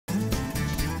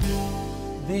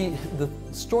The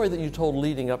story that you told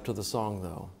leading up to the song,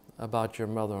 though, about your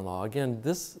mother-in-law, again,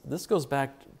 this goes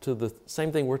back to the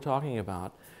same thing we're talking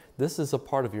about. This is a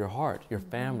part of your heart, your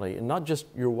family, and not just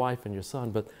your wife and your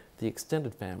son, but the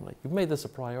extended family. You've made this a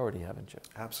priority, haven't you?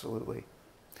 Absolutely.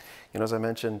 You know, as I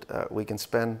mentioned, we can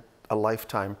spend a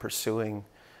lifetime pursuing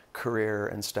career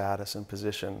and status and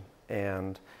position,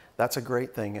 and that's a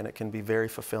great thing, and it can be very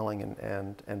fulfilling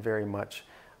and very much,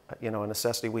 you know, a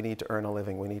necessity. We need to earn a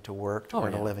living. We need to work to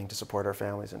earn a living to support our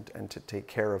families and to take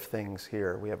care of things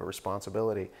here. We have a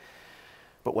responsibility.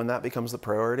 But when that becomes the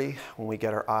priority, when we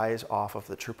get our eyes off of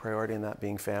the true priority, and that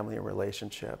being family and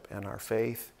relationship and our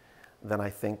faith, then I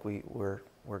think we're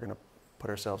going to put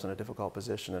ourselves in a difficult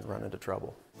position and run into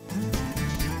trouble.